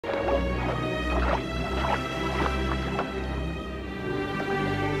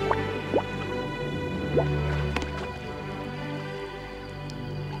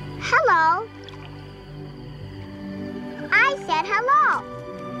Hello. I said hello.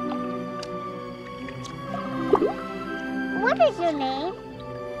 What is your name?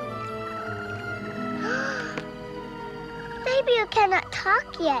 Maybe you cannot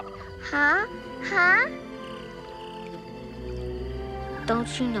talk yet, huh? Huh? Don't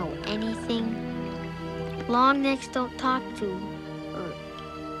you know anything? Long necks don't talk to, or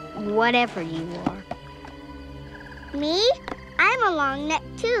whatever you are. Me? I'm a long neck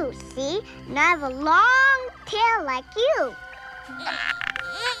too, see? And I have a long tail like you.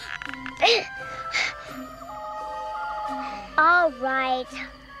 All right.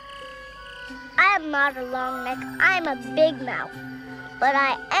 I'm not a long neck, I'm a big mouth. But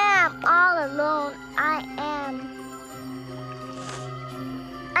I am all alone, I am.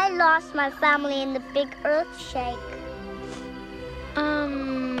 I lost my family in the big earthshake.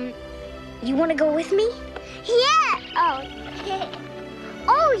 You want to go with me? Yeah! Oh,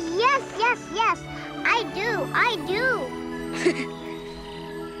 oh, yes. I do.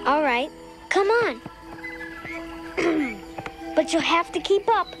 All right, come on. But you'll have to keep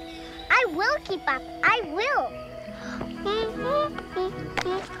up. I will keep up. I will.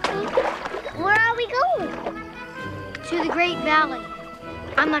 Where are we going? To the Great Valley.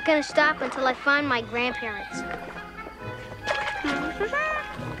 I'm not going to stop until I find my grandparents.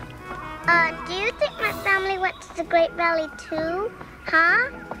 Do you think my family went to the Great Valley too? Huh?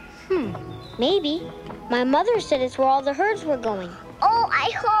 Maybe. My mother said it's where all the herds were going. Oh,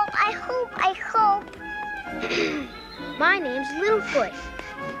 I hope. My name's Littlefoot.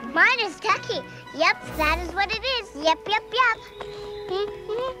 Mine is Ducky. Yep, that is what it is. Yep.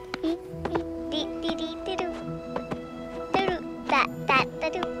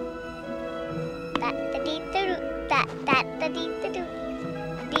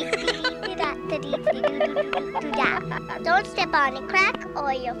 Don't step on a crack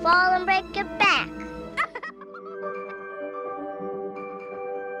or you'll fall and break your back.